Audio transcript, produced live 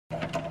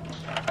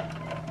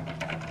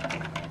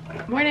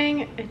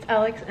Morning, it's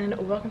Alex and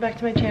welcome back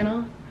to my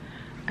channel.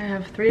 I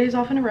have 3 days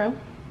off in a row,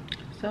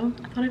 so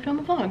I thought I'd film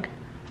a vlog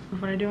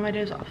of what I do on my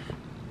days off.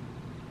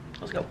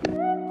 Let's go.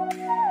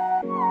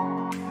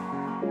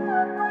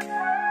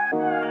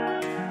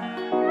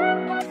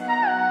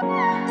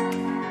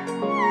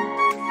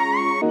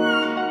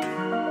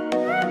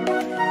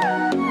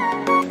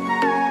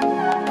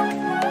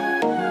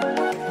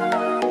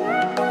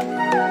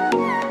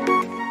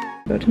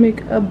 About to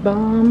make a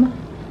bomb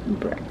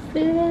breakfast.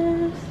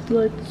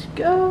 Let's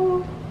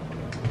go.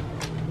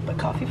 But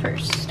coffee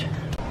first.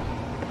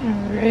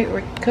 Alright,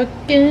 we're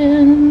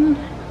cooking.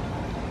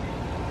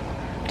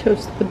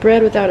 Toast the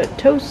bread without a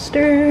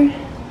toaster.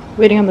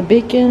 Waiting on the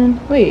bacon.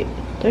 Wait,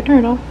 did I turn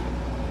it off?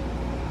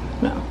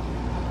 No.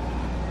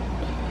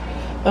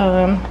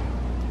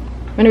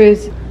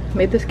 Anyways,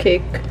 made this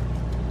cake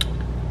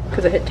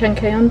because I hit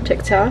 10K on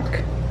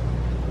TikTok.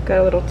 Got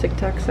a little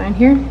TikTok sign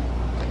here.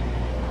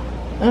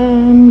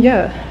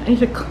 Yeah, I need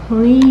to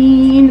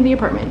clean the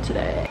apartment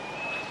today.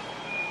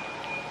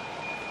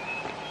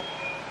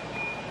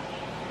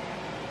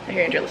 I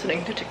hear Andrew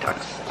listening to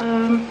TikToks.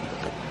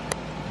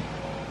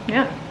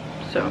 Yeah,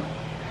 so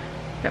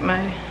got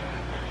my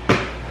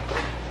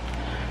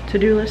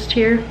to-do list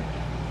here.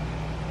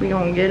 We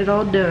gonna get it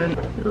all done.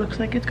 It looks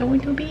like it's going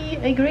to be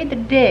a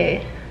great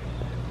day.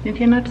 You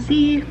cannot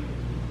see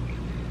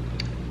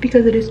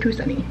because it is too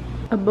sunny.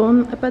 A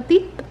bon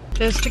appetit.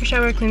 Just took a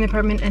shower, cleaned the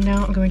apartment, and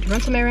now I'm going to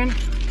run some errand.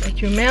 Going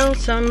to mail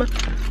some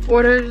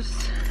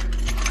orders.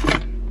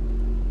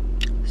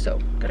 So,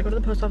 gotta go to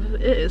the post office.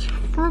 It is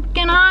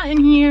freaking hot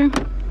in here.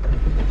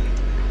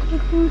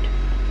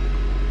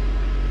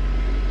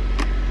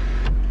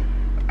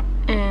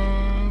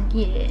 And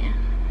yeah,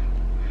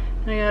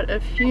 I got a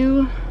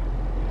few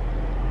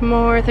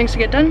more things to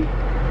get done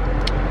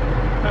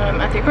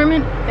at the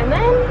apartment, and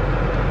then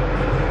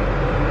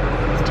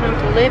it's time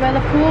to lay by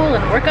the pool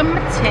and work on my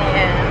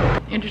tan.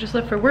 Andrew just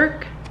left for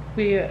work.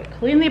 We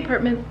cleaned the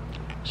apartment.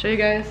 I'll show you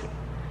guys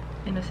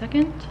in a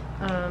second.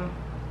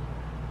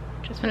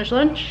 Just finished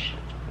lunch.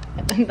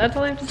 And that's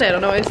all I have to say. I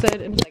don't know what I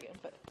said in a second,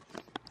 but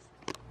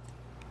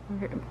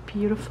our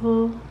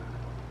beautiful,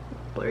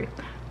 blurry,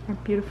 our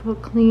beautiful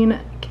clean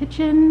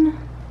kitchen.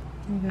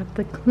 We got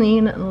the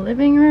clean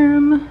living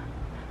room.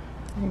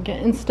 We're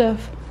getting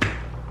stuff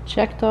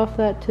checked off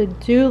that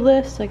to-do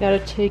list. I gotta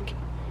take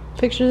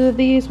pictures of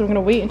these, but I'm gonna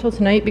wait until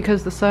tonight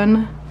because the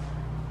sun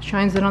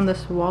shines in on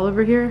this wall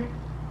over here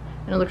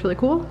and it looks really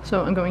cool,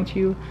 so I'm going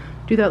to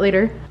do that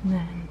later. And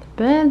then the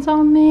bed's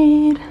all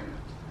made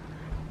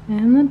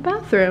and the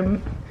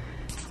bathroom,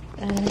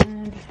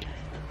 and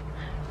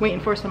waiting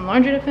for some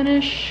laundry to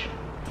finish,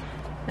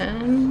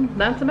 and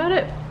that's about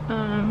it. I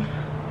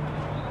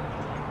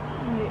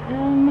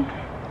am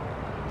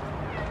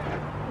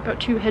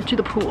about to head to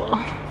the pool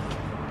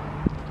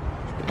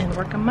and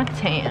work on my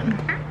tan,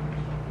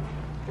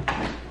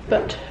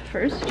 but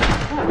first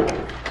I'll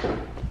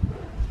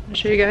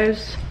show you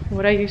guys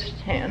what I use to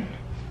tan.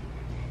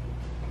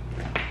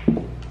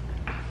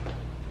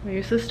 I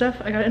use this stuff.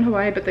 I got it in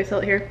Hawaii, but they sell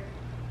it here.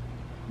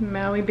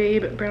 Maui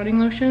Babe browning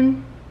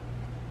lotion.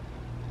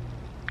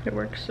 It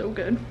works so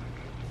good.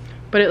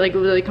 But it like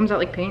literally comes out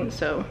like paint,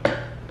 so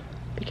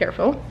be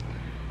careful.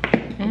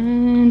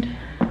 And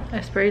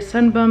I spray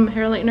Sun Bum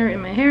hair lightener in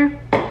my hair.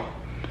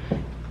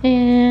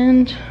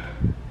 And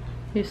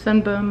use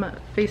Sun Bum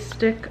face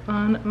stick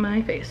on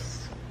my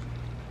face.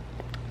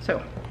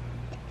 So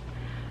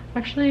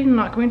actually, I'm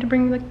not going to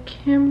bring the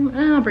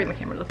camera. I'll bring the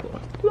camera to the pool.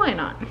 Why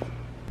not?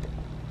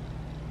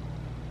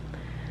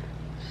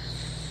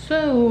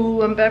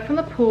 So, I'm back from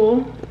the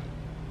pool.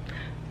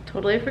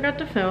 Totally forgot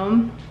to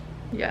film.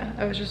 Yeah,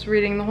 I was just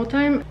reading the whole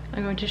time.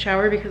 I'm going to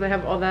shower because I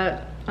have all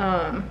that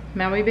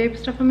Maui Babe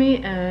stuff on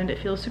me and it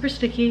feels super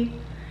sticky.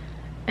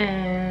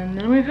 And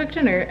then I'm gonna cook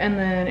dinner, and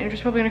then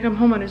Andrew's probably gonna come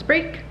home on his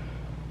break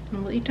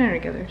and we'll eat dinner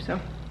together, so.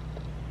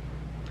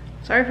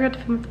 Sorry I forgot to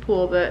film at the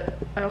pool, but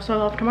I also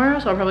have off tomorrow,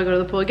 so I'll probably go to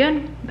the pool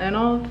again, and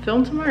I'll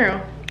film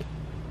tomorrow.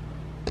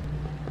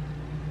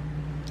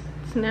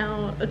 It's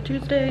now a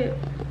Tuesday.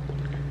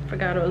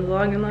 Forgot I was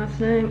vlogging last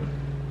night.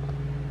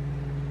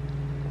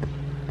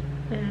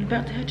 And I'm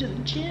about to head to the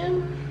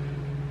gym.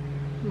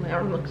 My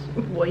arm looks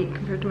white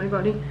compared to my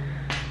body.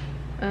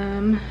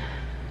 And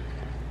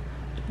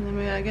then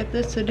we gotta get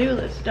this to-do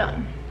list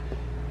done.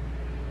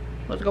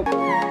 Let's go.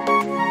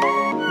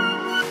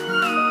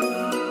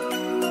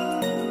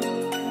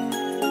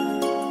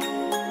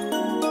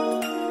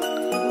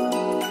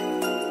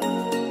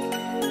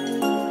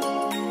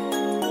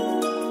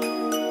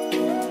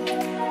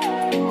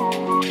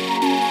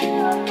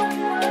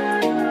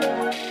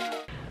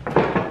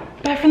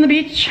 From the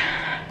beach.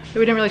 We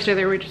didn't really stay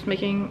there, we were just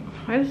making,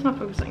 why is this not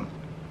focusing?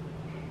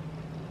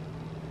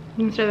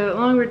 We didn't stay there that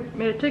long, we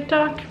made a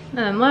TikTok and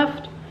then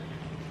left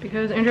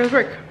because Andrew has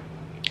work.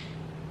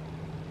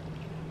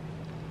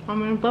 I'm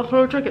gonna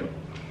buffalo chicken.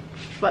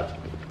 But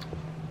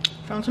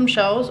found some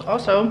shells.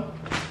 Also,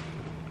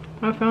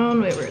 I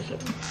found, wait, where is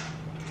it?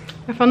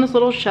 I found this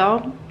little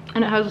shell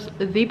and it has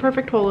the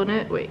perfect hole in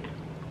it. Wait.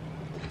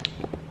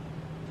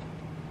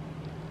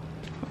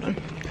 Hold on.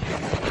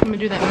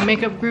 gonna do that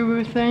makeup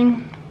guru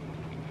thing.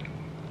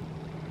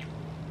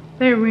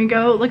 There we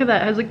go. Look at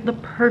that. It has like the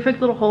perfect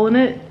little hole in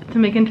it to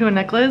make into a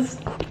necklace.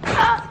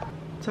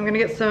 So I'm gonna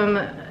get some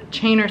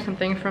chain or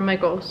something from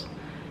Michael's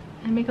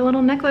and make a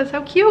little necklace.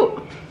 How cute.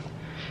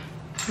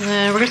 And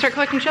then we're gonna start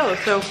collecting shells.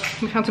 So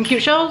we found some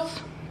cute shells.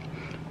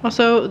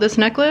 Also, this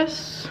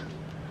necklace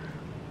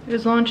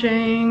is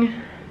launching,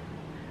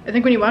 I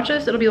think when you watch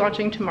this, it'll be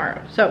launching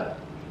tomorrow. So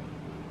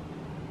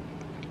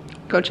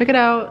go check it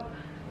out.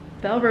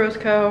 Belle Rose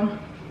Co.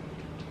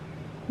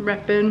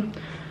 Reppin'.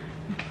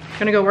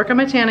 Gonna go work on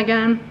my tan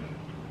again.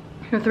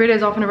 I have 3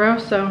 days off in a row,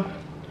 so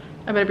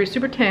I better be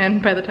super tan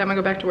by the time I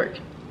go back to work.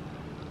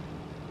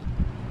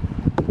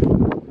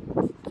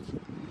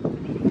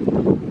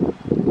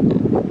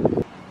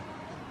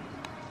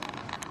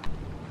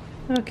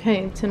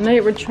 Okay,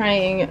 tonight we're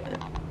trying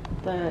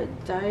the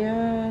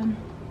Daya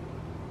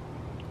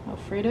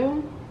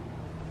Alfredo.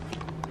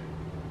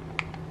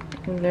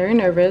 I'm very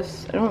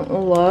nervous. I don't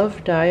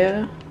love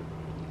Daya.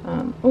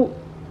 Oh,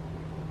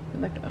 I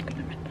like the, okay,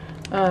 never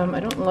mind. I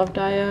don't love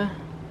Daya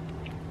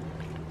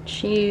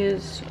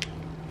cheese.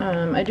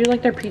 I do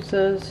like their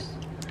pizzas.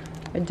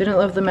 I didn't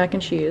love the mac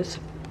and cheese,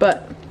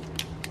 but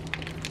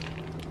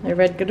I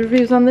read good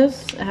reviews on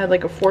this. I had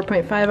like a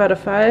 4.5 out of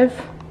 5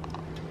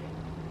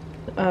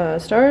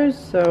 stars,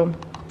 so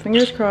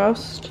fingers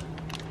crossed.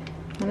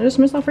 And I just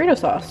miss Alfredo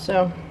sauce,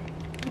 so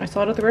I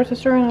saw it at the grocery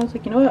store and I was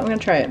like, you know what, I'm gonna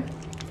try it.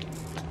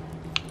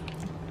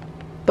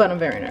 But I'm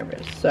very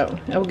nervous, so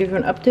I will give you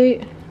an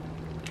update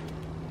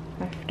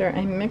after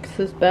I mix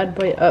this bad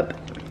boy up.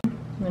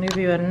 I'm gonna give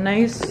you a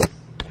nice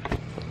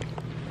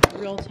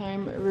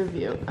real-time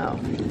review. Oh,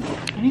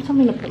 I need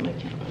something to put my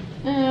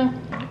camera.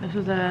 This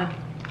is a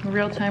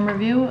real-time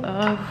review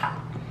of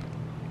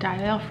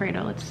Daya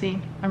Alfredo. Let's see.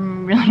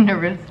 I'm really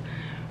nervous. It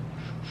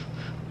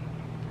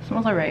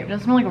smells alright. It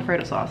doesn't smell like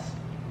Alfredo sauce,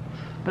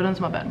 but it doesn't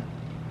smell bad.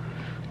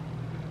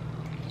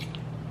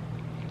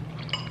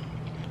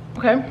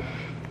 Okay.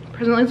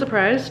 Presently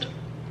surprised.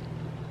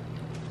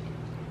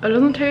 It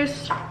doesn't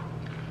taste.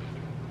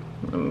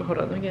 Hold on,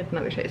 let me get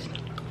another taste.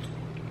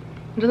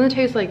 It doesn't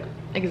taste like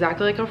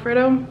exactly like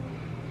Alfredo,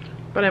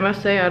 but I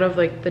must say, out of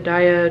like the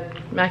Daya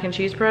mac and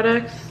cheese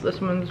products,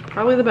 this one's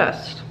probably the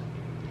best.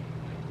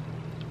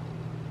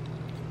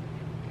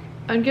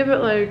 I'd give it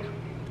like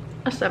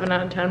a 7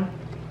 out of 10.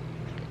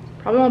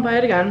 Probably won't buy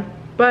it again,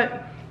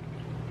 but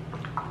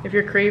if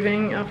you're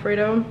craving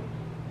Alfredo,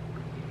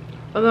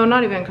 although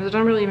not even, because it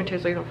doesn't really even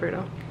taste like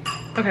Alfredo.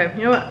 Okay,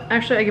 you know what?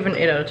 Actually, I give it an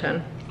 8 out of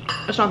 10.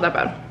 It's not that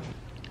bad.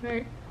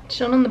 Alright,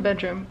 chilling in the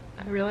bedroom.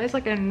 I realize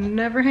like I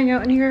never hang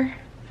out in here,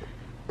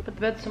 but the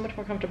bed's so much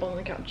more comfortable than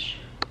the couch.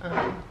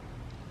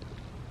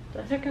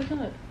 The heck is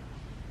that?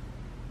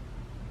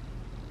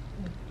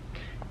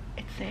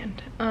 It's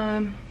sand.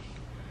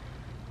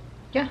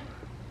 Yeah.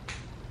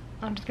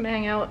 I'm just gonna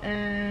hang out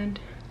and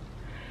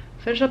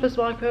finish up this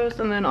blog post,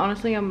 and then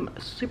honestly I'm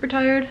super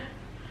tired,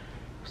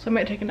 so I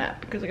might take a nap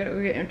because I gotta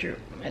go get Andrew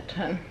at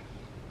 10.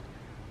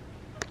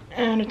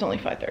 And it's only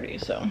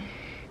 5:30, so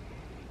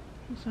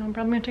I'm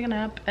probably gonna take a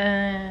nap,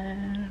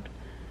 and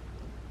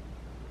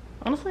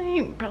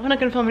honestly probably not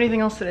gonna film anything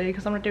else today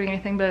because I'm not doing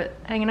anything but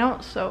hanging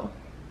out, so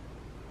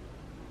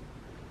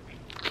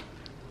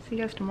see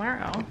you guys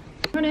tomorrow.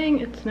 Morning,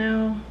 it's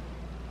now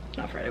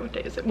not Friday, what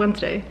day is it?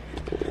 Wednesday.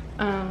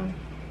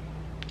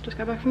 Just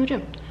got back from the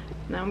gym.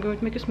 Now I'm going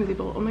to make a smoothie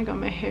bowl. Oh my god,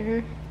 my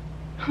hair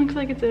looks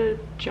like it's a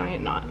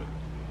giant knot.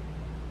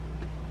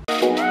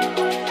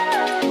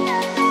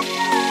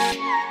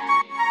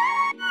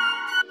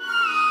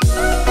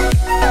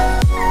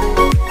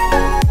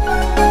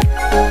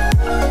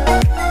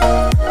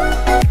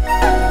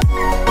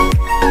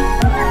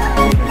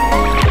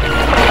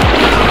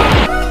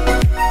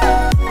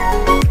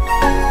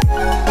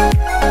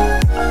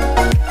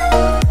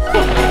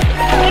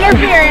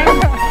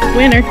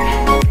 Winner.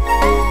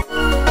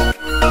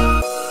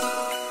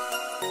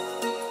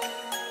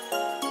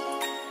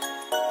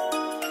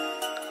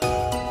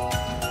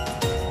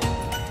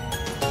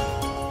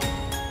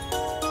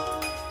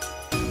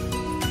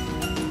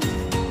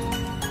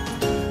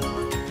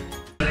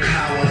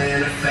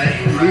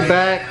 We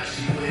back.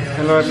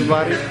 Hello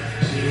everybody.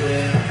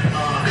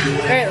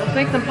 Alright, let's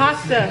make some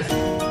pasta.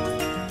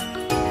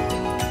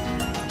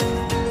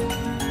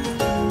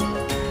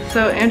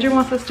 So Andrew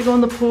wants us to go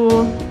in the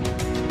pool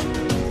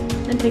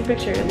and take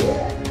pictures.